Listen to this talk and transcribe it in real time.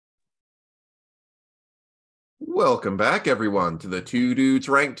Welcome back, everyone, to the Two Dudes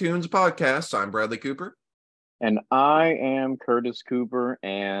Rank Tunes podcast. I'm Bradley Cooper. And I am Curtis Cooper,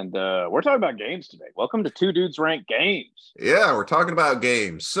 and we're talking about games today. Welcome to Two Dudes Rank Games. Yeah, we're talking about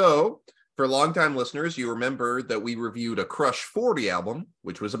games. So, for longtime listeners, you remember that we reviewed a Crush 40 album,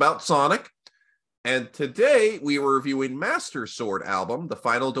 which was about Sonic. And today, we were reviewing Master Sword album, The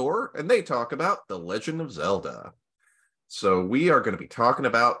Final Door, and they talk about The Legend of Zelda. So, we are going to be talking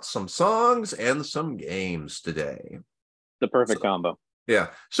about some songs and some games today. The perfect combo. Yeah.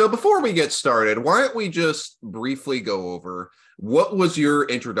 So before we get started, why don't we just briefly go over what was your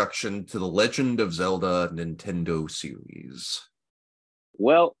introduction to the Legend of Zelda Nintendo series?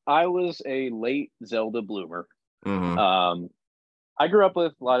 Well, I was a late Zelda bloomer. Mm-hmm. I grew up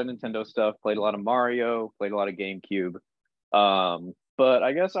with a lot of Nintendo stuff, played a lot of Mario, played a lot of GameCube. But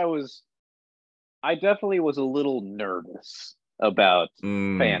I guess I definitely was a little nervous about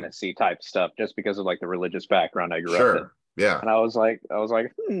fantasy type stuff just because of like the religious background I grew up in. Yeah. And I was like,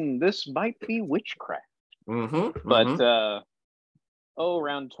 this might be witchcraft. But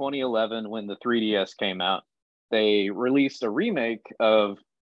around 2011, when the 3DS came out, they released a remake of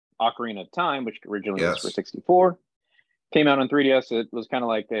Ocarina of Time, which originally was for 64. Came out on 3DS. It was kind of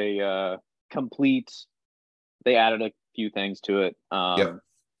like a complete. They added a few things to it.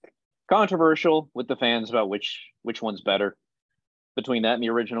 Controversial with the fans about which one's better between that and the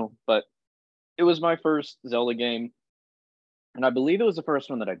original, but it was my first Zelda game. And I believe it was the first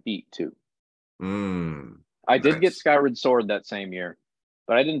one that I beat, too. I did get Skyward Sword that same year,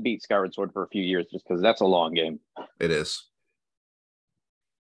 but I didn't beat Skyward Sword for a few years just because that's a long game. It is.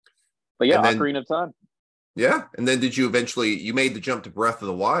 But yeah, Ocarina of Time. Yeah, and then you made the jump to Breath of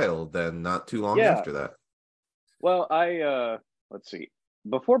the Wild then not too long after that. Well, let's see.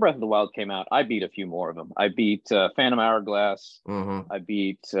 Before Breath of the Wild came out, I beat a few more of them. I beat Phantom Hourglass. I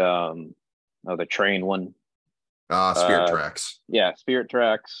beat the train one. Spirit Tracks. Yeah, Spirit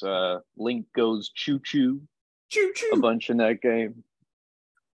Tracks. Link goes choo-choo. Choo-choo. A bunch in that game.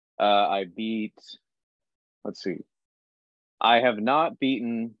 I beat... Let's see. I have not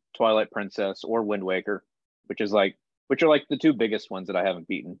beaten Twilight Princess or Wind Waker, which are like the two biggest ones that I haven't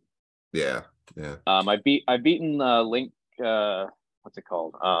beaten. Yeah. I've beaten Link... what's it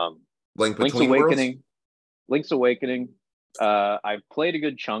called? Link's Awakening. Worlds? Link's Awakening. I've played a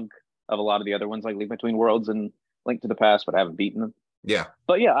good chunk of a lot of the other ones, like Link Between Worlds and Link to the Past, but I haven't beaten them. Yeah.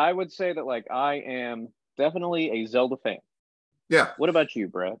 But yeah, I would say that like I am definitely a Zelda fan. Yeah. What about you,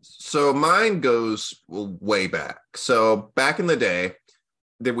 Brad? So mine goes way back. So back in the day,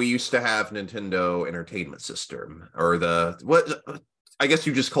 that we used to have Nintendo Entertainment System, or I guess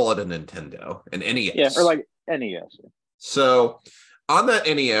you just call it a Nintendo, an NES. Yeah, or like NES. So on that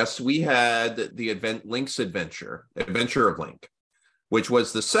NES, we had the Link's Adventure of Link, which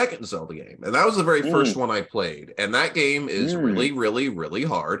was the second Zelda game. And that was the very first one I played. And that game is really, really, really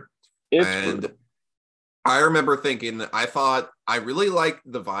hard. And I remember thinking, I really liked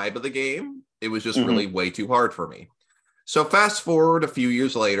the vibe of the game. It was just really way too hard for me. So fast forward a few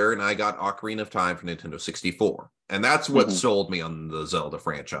years later, and I got Ocarina of Time for Nintendo 64. And that's what sold me on the Zelda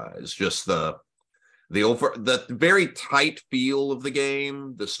franchise. Just the very tight feel of the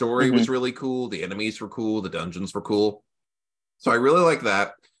game. The story was really cool. The enemies were cool. The dungeons were cool. So I really like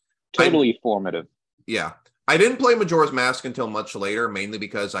that. Totally formative. Yeah. I didn't play Majora's Mask until much later, mainly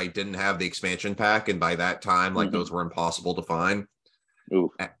because I didn't have the expansion pack. And by that time, those were impossible to find.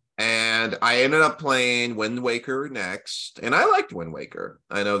 Oof. And I ended up playing Wind Waker next. And I liked Wind Waker.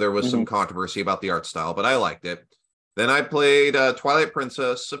 I know there was some controversy about the art style, but I liked it. Then I played Twilight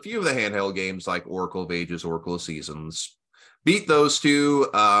Princess, a few of the handheld games like Oracle of Ages, Oracle of Seasons. Beat those two.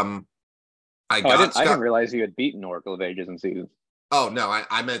 I didn't realize you had beaten Oracle of Ages and Seasons. Oh, no,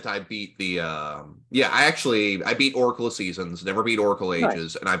 I meant I beat the... I beat Oracle of Seasons, never beat Oracle of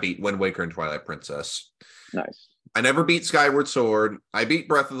Ages, and I beat Wind Waker and Twilight Princess. Nice. I never beat Skyward Sword. I beat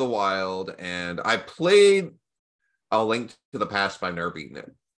Breath of the Wild, and I played A Link to the Past, but I've never beaten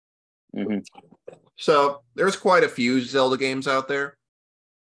it. So there's quite a few Zelda games out there.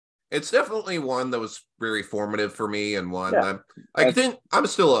 It's definitely one that was very formative for me, and one I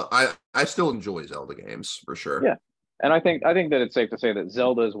still enjoy Zelda games for sure. Yeah, and I think that it's safe to say that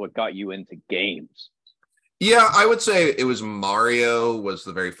Zelda is what got you into games. Yeah, I would say it was Mario was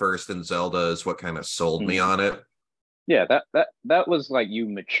the very first, and Zelda is what kind of sold me on it. Yeah, that was like you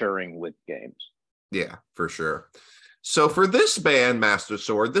maturing with games. Yeah, for sure. So for this band, Master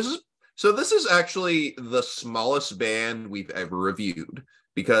Sword, this is actually the smallest band we've ever reviewed,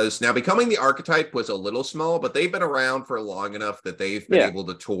 because now Becoming the Archetype was a little small, but they've been around for long enough that they've been able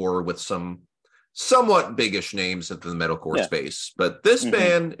to tour with some somewhat biggish names into the metalcore space. But this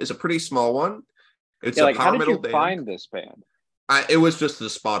band is a pretty small one. It's Yeah, a like how power did metal you band. find this band? It was just the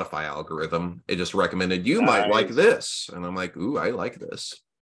Spotify algorithm. It just recommended you might like Nice. this. And I'm like, ooh, I like this.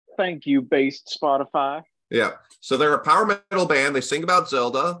 Thank you, based Spotify. Yeah. So they're a power metal band. They sing about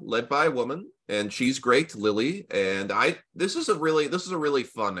Zelda, led by a woman, and she's great, Lily. And this is a really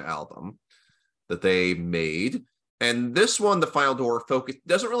fun album that they made. And this one, The Final Door,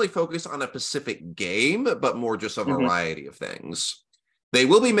 doesn't really focus on a specific game, but more just a variety of things. They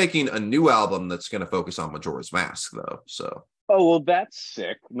will be making a new album that's going to focus on Majora's Mask, though. So. Oh, well, that's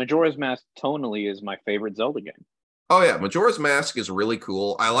sick. Majora's Mask tonally is my favorite Zelda game. Oh yeah, Majora's Mask is really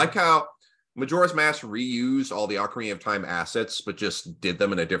cool. I like how Majora's Mask reused all the Ocarina of Time assets, but just did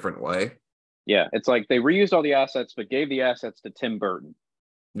them in a different way. Yeah, it's like they reused all the assets, but gave the assets to Tim Burton.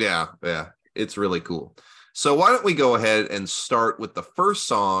 Yeah, it's really cool. So why don't we go ahead and start with the first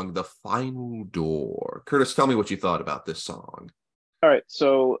song, The Final Door. Curtis, tell me what you thought about this song. All right,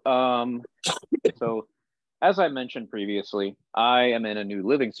 so as I mentioned previously, I am in a new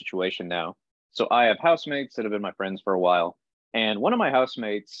living situation now. So I have housemates that have been my friends for a while. And one of my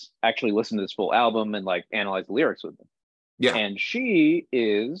housemates actually listened to this full album and like analyzed the lyrics with me. Yeah. And she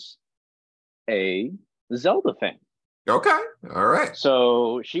is a Zelda fan. Okay. All right.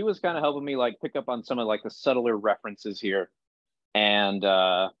 So she was kind of helping me like pick up on some of like the subtler references here. And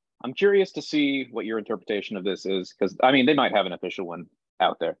I'm curious to see what your interpretation of this is, because I mean, they might have an official one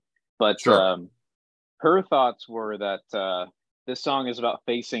out there. But sure. Her thoughts were that this song is about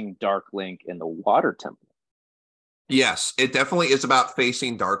facing Dark Link in the Water Temple. Yes, it definitely is about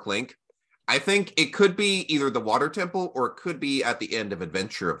facing Dark Link. I think it could be either the Water Temple or it could be at the end of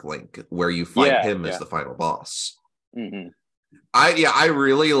Adventure of Link, where you fight him as the final boss. Mm-hmm. I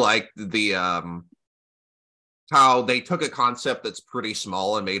really like the how they took a concept that's pretty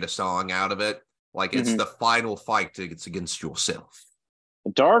small and made a song out of it. Like it's the final fight against yourself.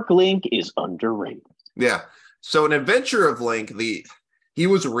 Dark Link is underrated. Yeah. So in Adventure of Link, he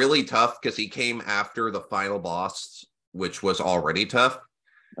was really tough because he came after the final boss, which was already tough.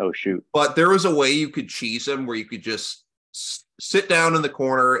 Oh, shoot. But there was a way you could cheese him where you could just sit down in the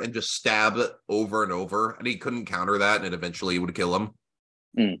corner and just stab it over and over. And he couldn't counter that, and it eventually would kill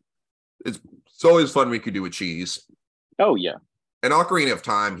him. It's always fun when you could do a cheese. Oh, yeah. In Ocarina of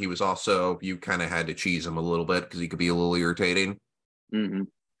Time, he was also, you kind of had to cheese him a little bit because he could be a little irritating.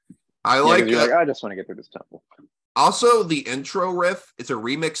 I just want to get through this temple. Also, the intro riff, it's a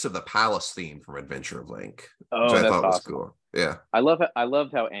remix of the Palace theme from Adventure of Link, which I thought was cool. Yeah. I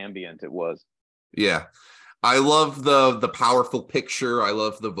loved how ambient it was. Yeah. I love the powerful picture. I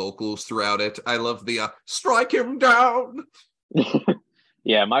love the vocals throughout it. I love the strike him down.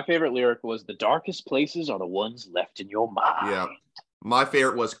 Yeah, my favorite lyric was the darkest places are the ones left in your mind. Yeah. My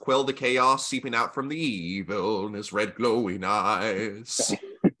favorite was quell the chaos seeping out from the evil in his red glowing eyes.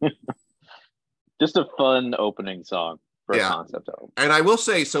 Just a fun opening song for a concept album. And I will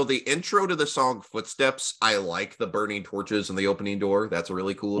say, so the intro to the song Footsteps, I like the burning torches in the opening door. That's a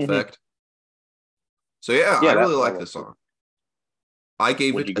really cool effect. So I really like this song. I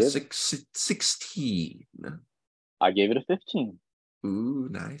gave it a 16. I gave it a 15. Ooh,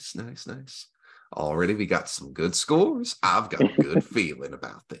 nice. Already we got some good scores. I've got a good feeling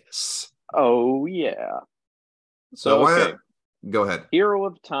about this. Oh, yeah. So okay. Go ahead. Hero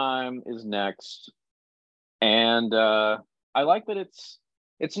of Time is next. And I like that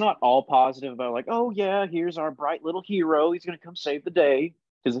it's not all positive about like, oh, yeah, here's our bright little hero. He's going to come save the day.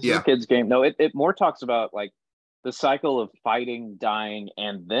 Because this is a kid's game. No, it more talks about like the cycle of fighting, dying,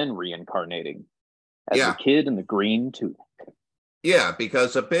 and then reincarnating as a kid in the green tunic. Yeah,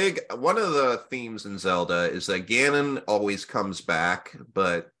 because one of the themes in Zelda is that Ganon always comes back,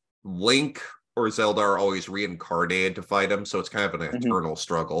 but Link or Zelda are always reincarnated to fight him, so it's kind of an eternal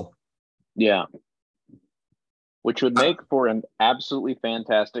struggle. Yeah. Which would make for an absolutely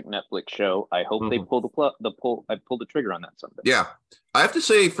fantastic Netflix show. I hope they pull the trigger on that someday. Yeah. I have to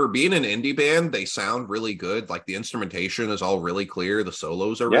say, for being an indie band, they sound really good. Like the instrumentation is all really clear. The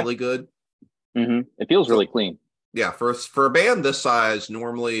solos are really good. It feels really clean. Yeah, for a band this size,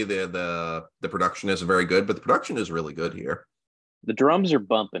 normally the production isn't very good, but the production is really good here. The drums are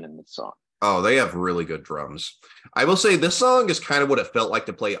bumping in this song. Oh, they have really good drums. I will say this song is kind of what it felt like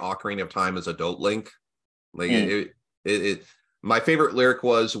to play Ocarina of Time as adult Link. Like my favorite lyric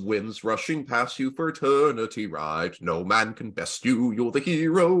was, winds rushing past you for eternity ride. No man can best you. You're the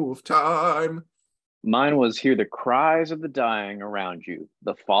hero of time. Mine was, hear the cries of the dying around you,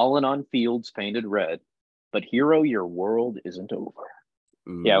 the fallen on fields painted red. But hero, your world isn't over.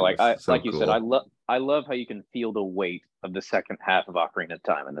 Ooh, yeah, like you said, I love how you can feel the weight of the second half of Ocarina of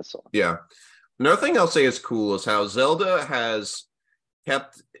Time in this song. Yeah. Another thing I'll say is cool is how Zelda has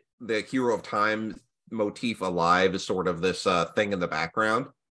kept the Hero of Time motif alive as sort of this thing in the background.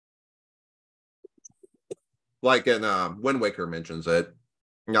 Like in Wind Waker mentions it.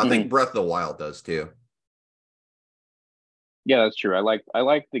 I think Breath of the Wild does too. Yeah, that's true. I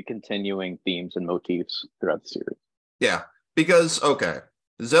like the continuing themes and motifs throughout the series. Yeah, because okay,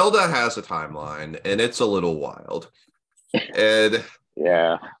 Zelda has a timeline and it's a little wild. And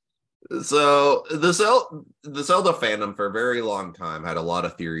yeah. So the Zelda fandom for a very long time had a lot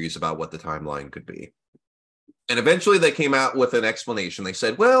of theories about what the timeline could be. And eventually they came out with an explanation. They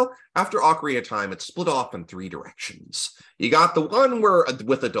said, well, after Ocarina of Time, it's split off in 3 directions. You got the one where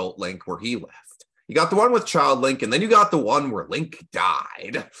with adult Link where he left. You got the one with child Link, and then you got the one where Link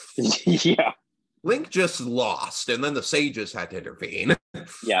died. Yeah. Link just lost, and then the sages had to intervene.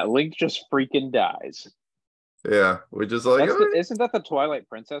 Yeah, Link just freaking dies. Yeah, which is like... isn't that the Twilight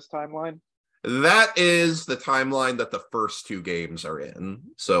Princess timeline? That is the timeline that the first 2 games are in.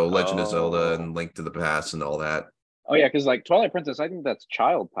 So Legend of Zelda and Link to the Past and all that. Oh, yeah, because like Twilight Princess, I think that's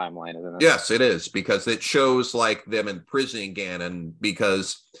child timeline, isn't it? Yes, it is, because it shows like them imprisoning Ganon,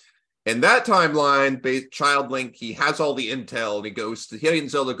 because in that timeline, child Link, he has all the intel and he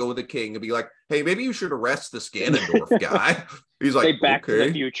and Zelda go with the king and be like, hey, maybe you should arrest this Ganondorf guy. He's like, they back to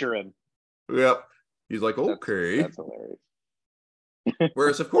the future him. Yep. He's like, okay. That's hilarious.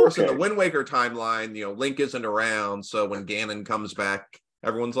 Whereas, of course, in the Wind Waker timeline, Link isn't around. So when Ganon comes back,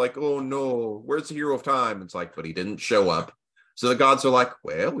 everyone's like, oh no, where's the hero of time? It's like, but he didn't show up. So the gods are like,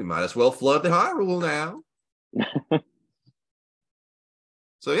 well, we might as well flood the Hyrule now.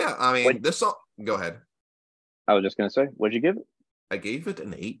 So yeah, I mean, this song, go ahead. I was just going to say, what'd you give it? I gave it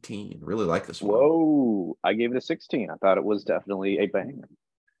an 18. Really like this one. Whoa, I gave it a 16. I thought it was definitely a banger.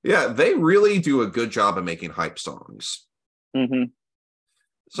 Yeah, they really do a good job of making hype songs. Mm-hmm.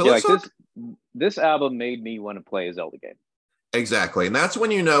 So let's talk... this album made me want to play a Zelda game. Exactly. And that's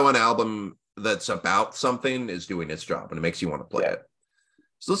when you know an album that's about something is doing its job and it makes you want to play it.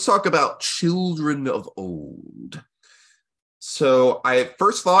 So let's talk about Children of Old. So I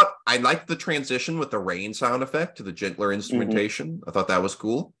first thought I liked the transition with the rain sound effect to the gentler instrumentation. Mm-hmm. I thought that was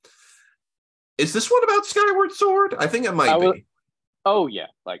cool. Is this one about Skyward Sword? I think it might be. Oh yeah.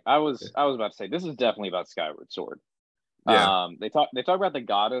 Like I was about to say, this is definitely about Skyward Sword. Yeah. They talk about the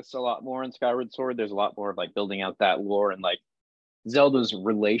goddess a lot more in Skyward Sword. There's a lot more of like building out that lore and like Zelda's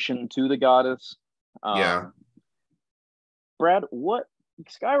relation to the goddess. Brad,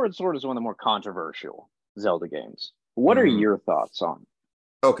 Skyward Sword is one of the more controversial Zelda games. What are your thoughts on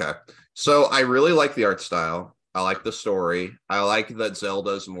it? Okay. So I really like the art style. I like the story. I like that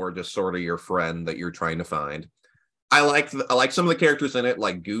Zelda's more just sort of your friend that you're trying to find. I like some of the characters in it,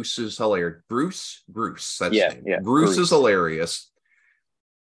 like Goose is hilarious. Bruce, that's his name. Yeah, Bruce is hilarious.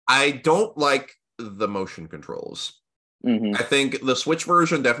 I don't like the motion controls. Mm-hmm. I think the Switch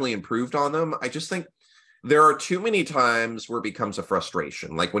version definitely improved on them. I just think there are too many times where it becomes a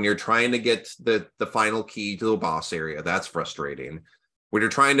frustration. Like when you're trying to get the final key to the boss area, that's frustrating. When you're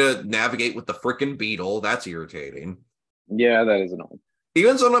trying to navigate with the frickin' beetle, that's irritating. Yeah, that is annoying.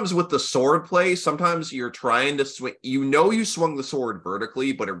 Even sometimes with the sword play, sometimes you're trying to swing. You swung the sword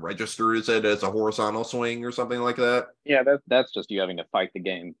vertically, but it registers it as a horizontal swing or something like that. Yeah, that's just you having to fight the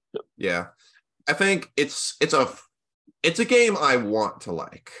game. Yeah, I think it's a game I want to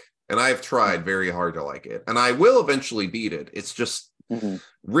like, and I've tried very hard to like it, and I will eventually beat it. It's just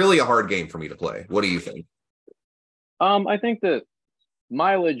really a hard game for me to play. What do you think? I think that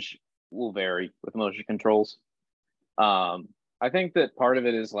mileage will vary with motion controls. I think that part of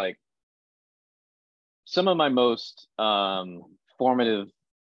it is like some of my most formative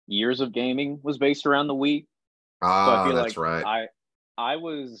years of gaming was based around the Wii. So I feel that's like right. I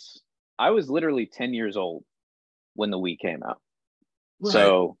was literally 10 years old when the Wii came out. Right.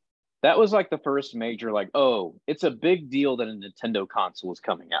 So that was like the first major like, oh, it's a big deal that a Nintendo console is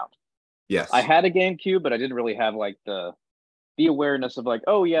coming out. Yes. I had a GameCube, but I didn't really have like the awareness of like,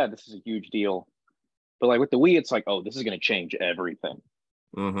 oh yeah, this is a huge deal. But like with the Wii, it's like, oh, this is going to change everything.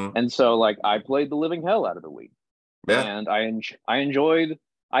 Mm-hmm. And so like I played the living hell out of the Wii. Yeah. And I enjoyed,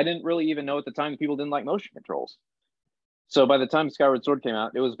 I didn't really even know at the time people didn't like motion controls. So by the time Skyward Sword came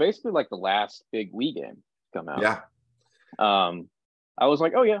out, it was basically like the last big Wii game to come out. Yeah. I was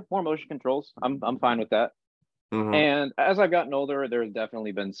like, oh yeah, more motion controls. I'm fine with that. Mm-hmm. And as I've gotten older, there's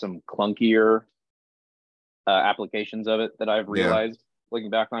definitely been some clunkier applications of it that I've realized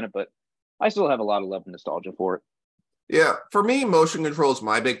looking back on it, but I still have a lot of love and nostalgia for it. Yeah, for me, motion controls,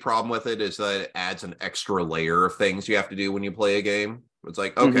 my big problem with it is that it adds an extra layer of things you have to do when you play a game. It's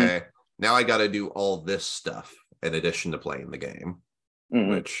like, okay, now I got to do all this stuff in addition to playing the game,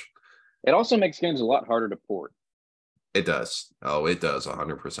 which... It also makes games a lot harder to port. It does. Oh, it does,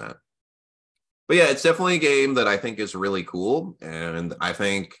 100%. But yeah, it's definitely a game that I think is really cool, and I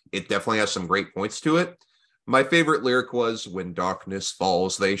think it definitely has some great points to it. My favorite lyric was, "When darkness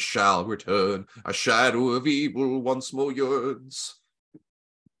falls, they shall return. A shadow of evil once more yearns."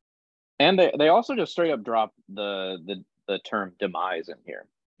 And they also just straight up drop the term demise in here,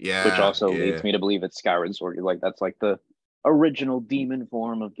 which Yeah, also leads yeah, me to believe it's Skyward Sword. Like that's like the original demon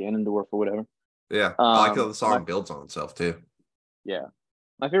form of Ganondorf or whatever. yeah. I like how the My song builds on itself too. yeah,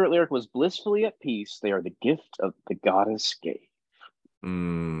 my favorite lyric was "Blissfully at peace, they are the gift of the goddess gave."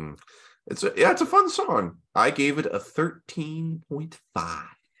 Mm. It's a fun song. I gave it a 13.5.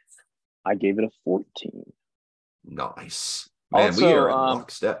 I gave it a 14. Nice. Man, we Also, are in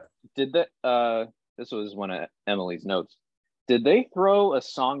lockstep. did that? This was one of Emily's notes. Did they throw a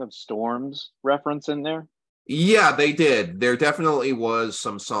Song of Storms reference in there? Yeah, they did. There definitely was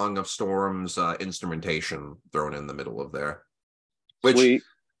some Song of Storms instrumentation thrown in the middle of there, which Sweet.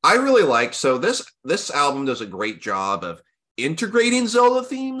 I really like. So this album does a great job of integrating Zelda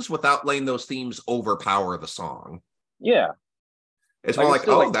themes without letting those themes overpower the song. Yeah, It's like more it's like,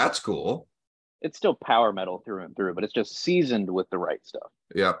 still oh, like that's cool. it's still power metal through and through, but it's just seasoned with the right stuff.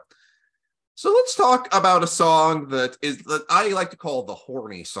 Yeah. So let's talk about a song that I like to call the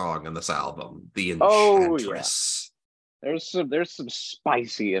horny song in this album, The Oh yeah, Enchantress. there's some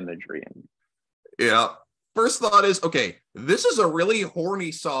spicy imagery in. Yeah. First thought is, okay, this is a really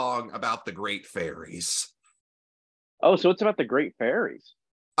horny song about the Great Fairies. Oh, so it's about the Great Fairies.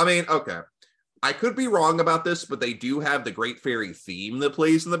 I mean, okay, I could be wrong about this, but they do have the Great Fairy theme that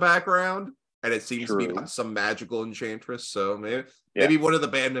plays in the background, and it seems to be True. about some magical enchantress. So Yeah, maybe one of the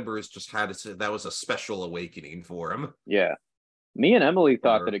band members just had that was a special awakening for him. yeah. Me and Emily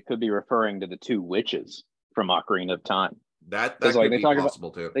thought that Or it could be referring to the two witches from Ocarina of Time. Because that like could be possible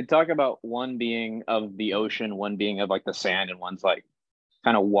too. they talk about one being of the ocean, one being of like the sand, and one's like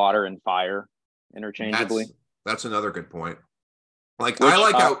kind of water and fire interchangeably. That's another good point. Like I Which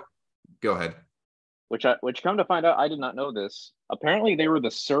like how. Go ahead. which come to find out, I did not know this. Apparently, they were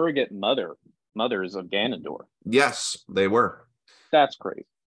the surrogate mothers of Ganondorf. Yes, they were. That's crazy.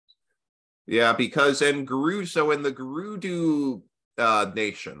 Yeah, because in the Gerudo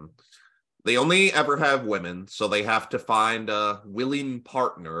nation, they only ever have women, so they have to find a willing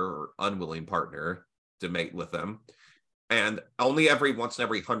partner or unwilling partner to mate with them. And only once in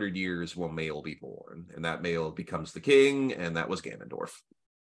every 100 years will male be born, and that male becomes the king, and that was Ganondorf.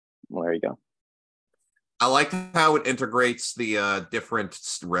 Well, there you go. I like how it integrates the different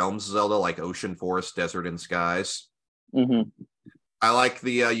realms of Zelda, like ocean, forest, desert, and skies. Mm-hmm. I like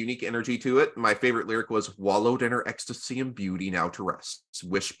the unique energy to it. My favorite lyric was, "Wallowed in her ecstasy and beauty, now to rest,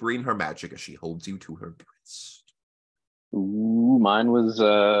 whispering her magic as she holds you to her breast." Ooh, mine was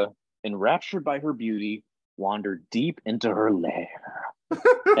enraptured by her beauty, wandered deep into her lair.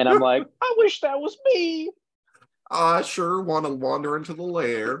 And I'm like, I wish that was me. I sure want to wander into the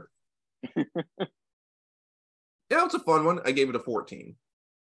lair. Yeah, it's a fun one. I gave it a 14.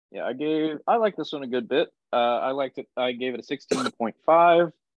 Yeah, I like this one a good bit. I liked it. I gave it a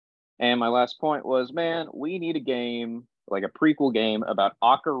 16.5. And my last point was, man, we need a game, like a prequel game about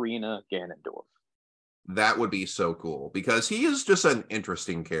Ocarina Ganondorf. That would be so cool because he is just an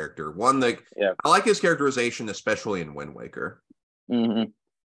interesting character. One that Yeah. I like his characterization, especially in Wind Waker. Mm-hmm.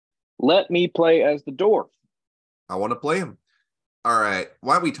 Let me play as the dwarf. I want to play him. All right.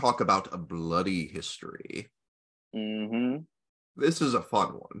 Why don't we talk about a bloody history? Mm-hmm. This is a fun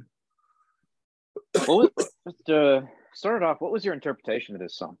one. Well, just started off, what was your interpretation of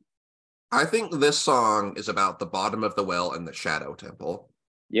this song? I think this song is about the bottom of the well and the Shadow Temple.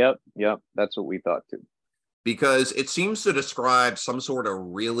 Yep, that's what we thought too. Because it seems to describe some sort of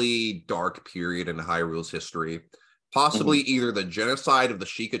really dark period in Hyrule's history, possibly either the genocide of the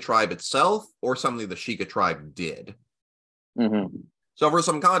Sheikah tribe itself or something the Sheikah tribe did. Mm-hmm. So for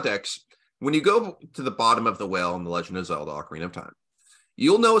some context, when you go to the bottom of the well in The Legend of Zelda Ocarina of Time,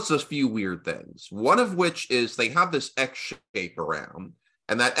 you'll notice a few weird things. One of which is they have this X shape around,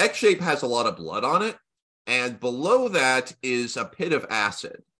 and that X shape has a lot of blood on it, and below that is a pit of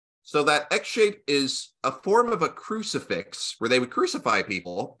acid. So that X shape is a form of a crucifix where they would crucify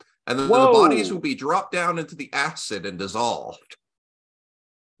people, and then the bodies would be dropped down into the acid and dissolved.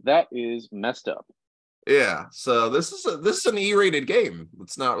 That is messed up. Yeah, so this is an E-rated game.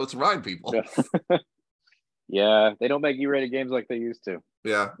 Let's remind people. Yeah, they don't make E-rated games like they used to.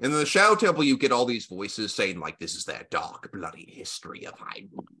 Yeah, in the Shadow Temple, you get all these voices saying like, "This is that dark, bloody history of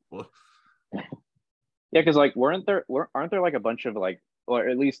Hyrule." Yeah, because like, aren't there like a bunch of like, or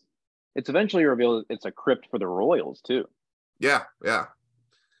at least it's eventually revealed it's a crypt for the royals too. Yeah.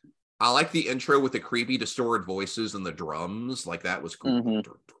 I like the intro with the creepy distorted voices and the drums. Like that was cool.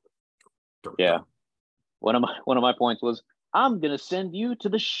 Mm-hmm. Yeah. One of my points was, I'm gonna send you to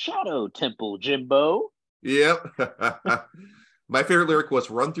the Shadow Temple, Jimbo. Yep. My favorite lyric was,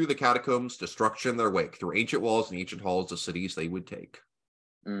 run through the catacombs, destruction their wake, through ancient walls and ancient halls, the cities they would take.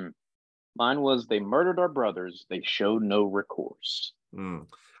 Mine was, they murdered our brothers, they showed no recourse.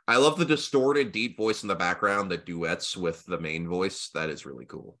 I love the distorted, deep voice in the background that duets with the main voice. That is really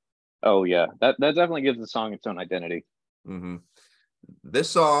cool. Oh, yeah. That definitely gives the song its own identity. This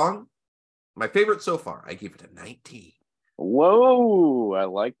song, my favorite so far, I gave it a 19. Whoa, I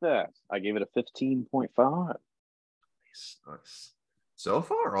like that. I gave it a 15.5. Nice. So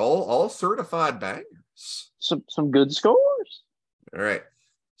far, all certified bangers. Some good scores. All right.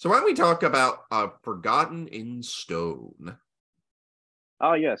 So why don't we talk about Forgotten in Stone?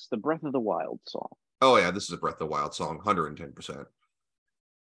 Oh, yes, the Breath of the Wild song. Oh, yeah, this is a Breath of the Wild song, 110%.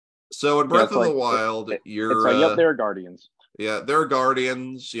 So in Breath of the Wild, you're... It's like, yep, they're Guardians. Yeah, they're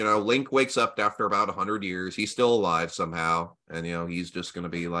Guardians. You know, Link wakes up after about 100 years. He's still alive somehow. And, you know, he's just going to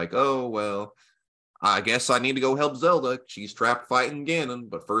be like, oh, well, I guess I need to go help Zelda. She's trapped fighting Ganon.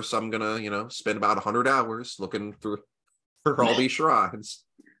 But first I'm going to, you know, spend about 100 hours looking through for all these shrines.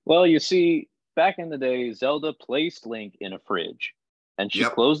 Well, you see, back in the day, Zelda placed Link in a fridge. And she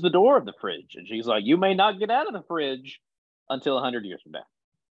closed the door of the fridge. And she's like, you may not get out of the fridge until 100 years from now.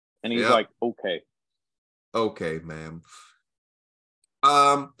 And he's like, okay. Okay, ma'am.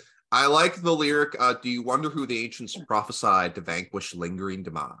 I like the lyric, do you wonder who the ancients prophesied to vanquish lingering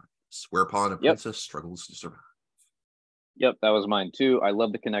demise, whereupon a princess struggles to survive. Yep, that was mine too. I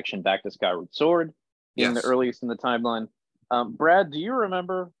love the connection back to Skyward Sword, being the earliest in the timeline. Brad, do you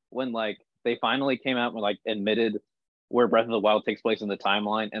remember when like they finally came out and like admitted where Breath of the Wild takes place in the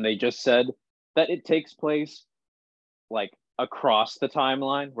timeline, and they just said that it takes place like across the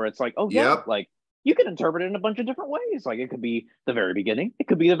timeline, where it's like, oh yeah, like you can interpret it in a bunch of different ways. Like it could be the very beginning, it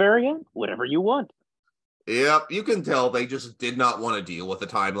could be the very end, whatever you want. Yep, you can tell they just did not want to deal with the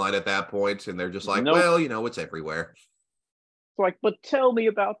timeline at that point, and they're just like, well, you know, it's everywhere. It's like, but tell me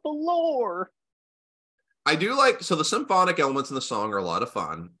about the lore. I do like, so the symphonic elements in the song are a lot of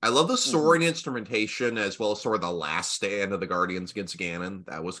fun. I love the soaring instrumentation, as well as sort of the last stand of the Guardians against Ganon.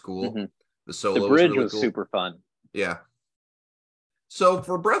 That was cool. The solo, the bridge was really super fun. Yeah. So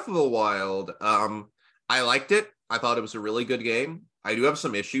for Breath of the Wild, I liked it. I thought it was a really good game. I do have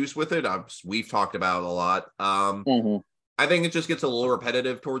some issues with it. We've talked about it a lot. I think it just gets a little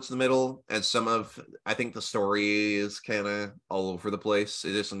repetitive towards the middle, and I think the story is kind of all over the place.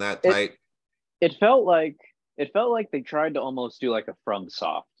 It isn't that tight. It felt like they tried to almost do like a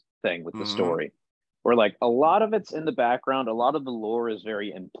FromSoft thing with the story, where like a lot of it's in the background, a lot of the lore is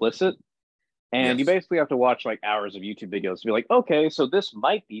very implicit, and you basically have to watch like hours of YouTube videos to be like, okay, so this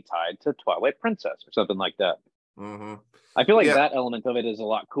might be tied to Twilight Princess or something like that. I feel like that element of it is a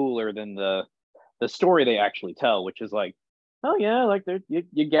lot cooler than the story they actually tell, which is like, oh yeah, like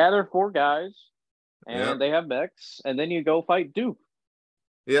you gather 4 guys and they have mechs, and then you go fight Duke.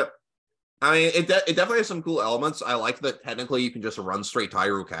 Yep. I mean, it definitely has some cool elements. I like that technically you can just run straight to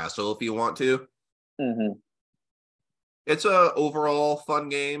Hyrule Castle if you want to. It's a overall fun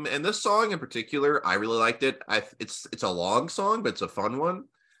game, and this song in particular, I really liked it. It's a long song, but it's a fun one,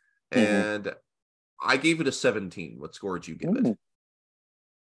 and I gave it a 17. What score did you give it?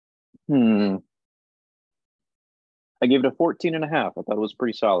 I gave it a 14.5. I thought it was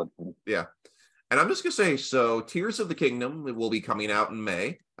pretty solid. Yeah. And I'm just going to say, so Tears of the Kingdom will be coming out in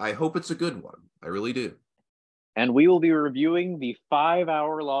May. I hope it's a good one. I really do. And we will be reviewing the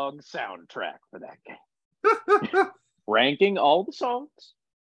 5-hour-long soundtrack for that game. Ranking all the songs.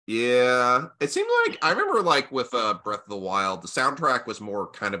 Yeah. It seemed like, I remember like with Breath of the Wild, the soundtrack was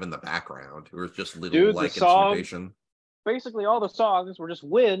more kind of in the background. It was just little instrumentation. Basically all the songs were just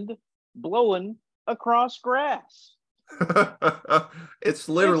wind blowing across grass. It's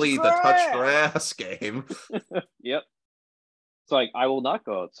literally the touch grass game. Yep. It's like, I will not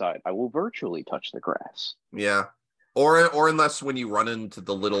go outside. I will virtually touch the grass. Yeah. Or unless when you run into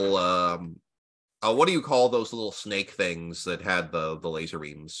the little what do you call those little snake things that had the laser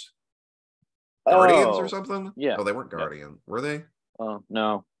beams? Guardians or something? Yeah. Oh, they weren't Guardian. Were they?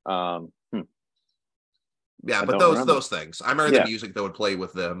 No. Yeah, but those things. I remember the music that would play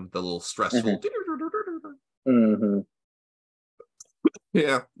with them, the little stressful.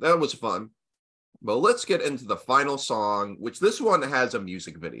 Yeah, that was fun. But let's get into the final song, which this one has a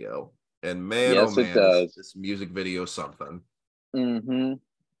music video. And man, oh man, this music video is something.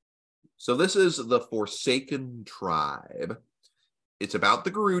 So this is the Forsaken Tribe. It's about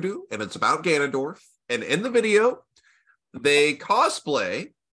the Gerudo, and it's about Ganondorf. And in the video, they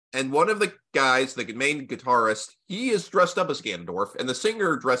cosplay And one of the guys, the main guitarist, he is dressed up as Ganondorf, and the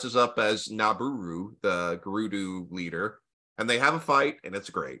singer dresses up as Naburu, the Gerudo leader, and they have a fight, and it's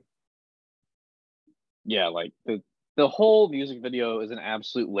great. Yeah, like the whole music video is an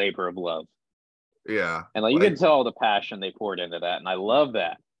absolute labor of love. Yeah. And like you can tell the passion they poured into that, and I love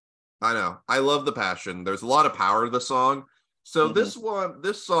that. I know. I love the passion. There's a lot of power to the song. So this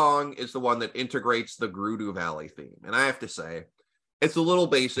song is the one that integrates the Gerudo Valley theme. And I have to say, it's a little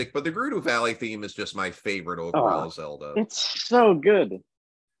basic, but the Gerudo Valley theme is just my favorite overall Zelda. It's so good.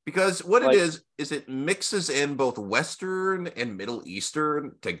 Because what it is it mixes in both Western and Middle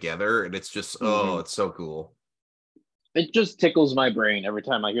Eastern together, and it's just, it's so cool. It just tickles my brain every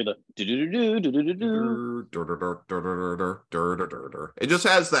time I hear the It just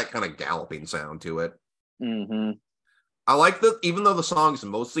has that kind of galloping sound to it. Mm-hmm. I like that even though the song's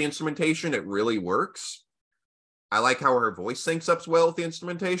mostly instrumentation, it really works. I like how her voice syncs up well with the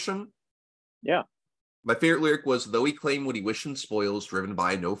instrumentation. Yeah. My favorite lyric was, though he claimed what he wished in spoils, driven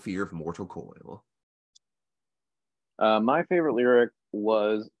by no fear of mortal coil. My favorite lyric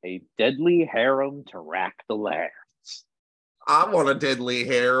was, a deadly harem to rack the lands. I want a deadly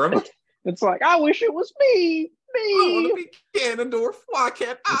harem. It's like, I wish it was me. I want to be Ganondorf. Why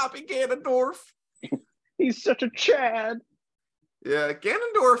can't I be Ganondorf? He's such a Chad. Yeah,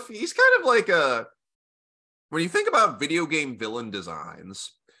 Ganondorf, he's kind of like when you think about video game villain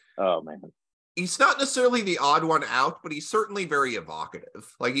designs. Oh, man. He's not necessarily the odd one out, but he's certainly very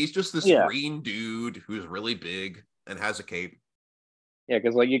evocative. Like, he's just this green dude who's really big and has a cape. Yeah,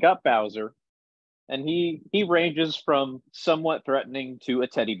 because like you got Bowser, and he ranges from somewhat threatening to a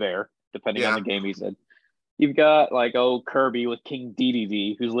teddy bear, depending on the game he's in. You've got like Kirby with King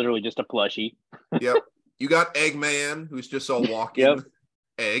Dedede, who's literally just a plushie. Yep. You got Eggman, who's just a walking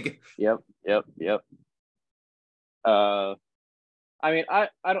egg. Yep. I mean, I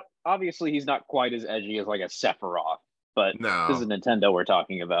don't. Obviously, he's not quite as edgy as like a Sephiroth, but this is Nintendo we're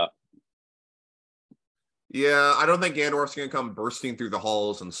talking about. Yeah, I don't think Ganondorf's gonna come bursting through the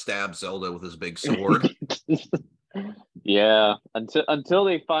halls and stab Zelda with his big sword. Yeah, until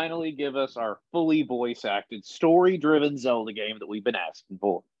they finally give us our fully voice-acted, story-driven Zelda game that we've been asking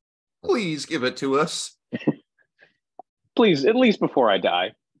for. Please give it to us. Please, at least before I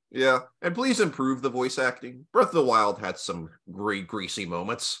die. Yeah, and please improve the voice acting. Breath of the Wild had some greasy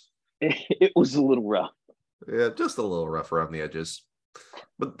moments. It was a little rough. Yeah, just a little rough around the edges.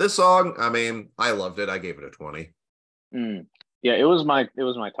 But this song, I mean, I loved it. I gave it a 20. Yeah, it was my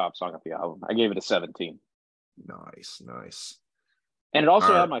top song of the album. I gave it a 17. Nice. And it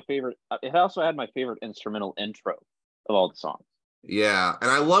also had my favorite. It also had my favorite instrumental intro of all the songs. Yeah, and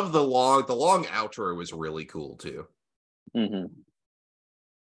I love the long outro was really cool too. Mm-hmm.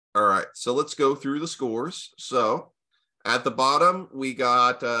 All right, so let's go through the scores. So at the bottom, we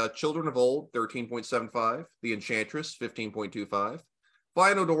got Children of Old, 13.75, The Enchantress, 15.25,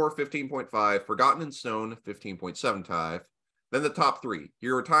 Final Door, 15.5, Forgotten in Stone, 15.75. Then the top three,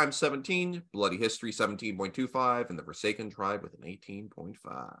 Hero Time, 17, Bloody History, 17.25, and The Forsaken Tribe with an 18.5.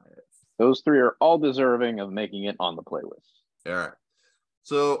 Those three are all deserving of making it on the playlist. All right.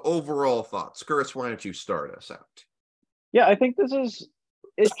 So overall thoughts. Chris, why don't you start us out? Yeah, I think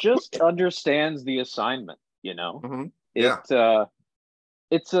it just understands the assignment, you know? Mm-hmm. Yeah.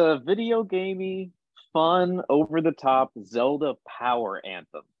 It's a video gamey, fun, over-the-top Zelda power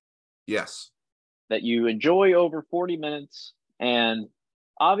anthem. Yes. That you enjoy over 40 minutes, and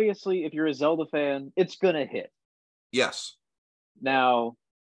obviously, if you're a Zelda fan, it's gonna hit. Yes. Now,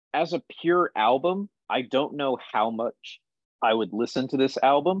 as a pure album, I don't know how much I would listen to this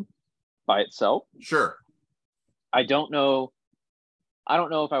album by itself. Sure. I don't know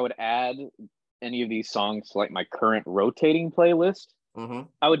if I would add any of these songs to like my current rotating playlist. Mm-hmm.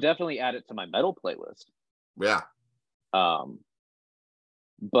 I would definitely add it to my metal playlist. Yeah. But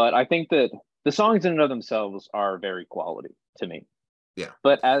I think that the songs in and of themselves are very quality to me. Yeah.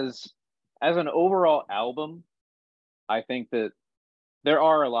 But as an overall album, I think that there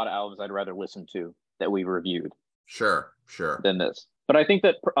are a lot of albums I'd rather listen to that we've reviewed. Sure. Than this. But I think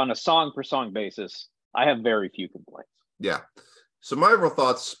that on a song per song basis, I have very few complaints. Yeah. So my overall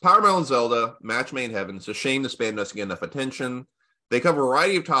thoughts, Power Metal and Zelda, match made in heaven. It's a shame this band doesn't get enough attention. They cover a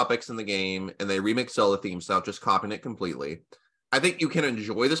variety of topics in the game, and they remix Zelda themes without just copying it completely. I think you can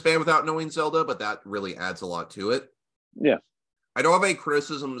enjoy this band without knowing Zelda, but that really adds a lot to it. Yeah. I don't have any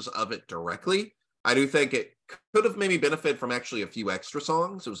criticisms of it directly. I do think it could have maybe benefited from actually a few extra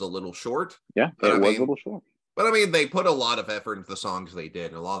songs. It was a little short. Yeah, it was a little short. But I mean, they put a lot of effort into the songs they did,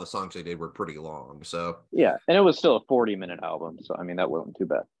 and a lot of the songs they did were pretty long. So yeah, and it was still a 40-minute album, so I mean that wasn't too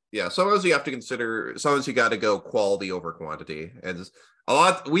bad. Yeah, sometimes you have to consider, sometimes you got to go quality over quantity. And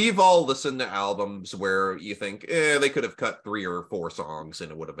we've all listened to albums where you think, they could have cut 3 or 4 songs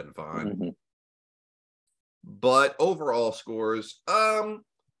and it would have been fine. Mm-hmm. But overall scores,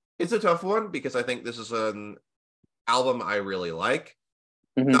 it's a tough one because I think this is an album I really like.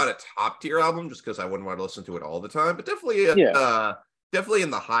 Mm-hmm. Not a top tier album just because I wouldn't want to listen to it all the time, but definitely definitely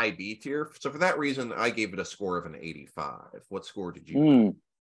in the high B tier. So for that reason, I gave it a score of an 85. What score did you?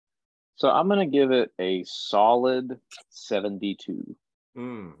 So I'm going to give it a solid 72.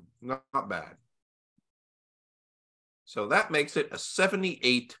 Not bad. So that makes it a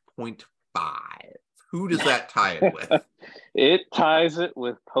 78.5. Who does that tie it with? It ties it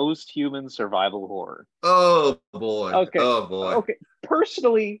with Post-Human Survival Horror. Oh boy. Okay. Oh boy. Okay.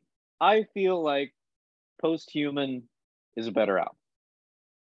 Personally, I feel like Post-Human is a better album.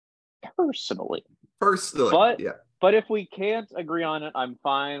 Personally. But if we can't agree on it, I'm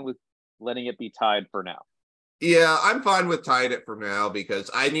fine with letting it be tied for now. Yeah, I'm fine with tying it for now because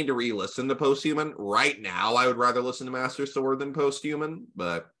I need to re-listen to Post-Human. Right now, I would rather listen to Master Sword than Post-Human,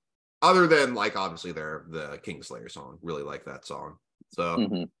 but other than, like, obviously the Kingslayer song. Really like that song.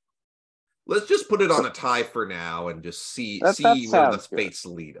 So let's just put it on a tie for now and just see where the fates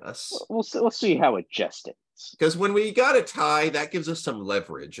lead us. We'll see how it gestates. Because when we got a tie, that gives us some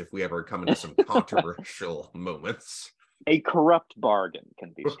leverage if we ever come into some controversial moments. A corrupt bargain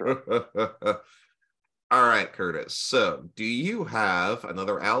can be struck. All right, Curtis. So, do you have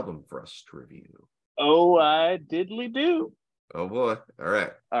another album for us to review? Oh, I diddly do. Oh boy! All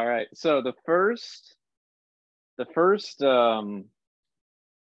right. So the first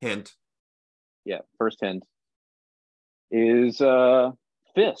hint. Yeah, first hint is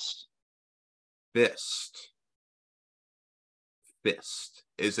Fist. Fist.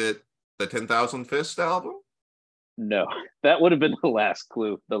 Is it the 10,000 Fist album? No, that would have been the last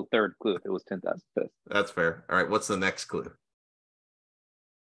clue, the third clue if it was 10,000 Fist. That's fair. All right, what's the next clue?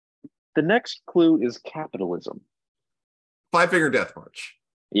 The next clue is capitalism. Five Finger Death Punch.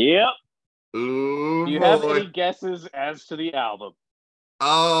 Yep. Ooh, Do you have any guesses as to the album?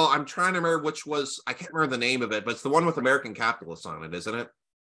 Oh, I'm trying to remember I can't remember the name of it, but it's the one with American Capitalists on it, isn't it?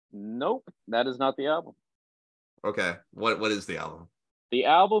 Nope, that is not the album. Okay, what is the album? The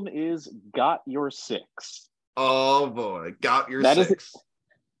album is Got Your Six. Oh boy, Got Your Six.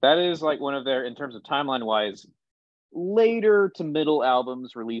 That is like one of their, in terms of timeline-wise, later to middle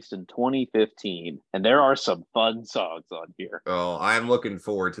albums released in 2015, and there are some fun songs on here. Oh, I'm looking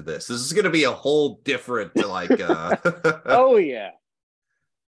forward to this. This is going to be a whole different, Oh yeah.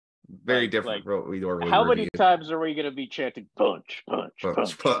 Very different from what we normally How many times are we going to be chanting punch, punch,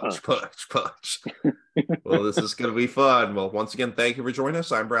 punch, punch, punch, punch? Well, this is going to be fun. Well, once again, thank you for joining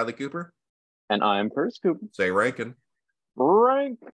us. I'm Bradley Cooper. And I'm Curtis Cooper. Say Rankin. Rank.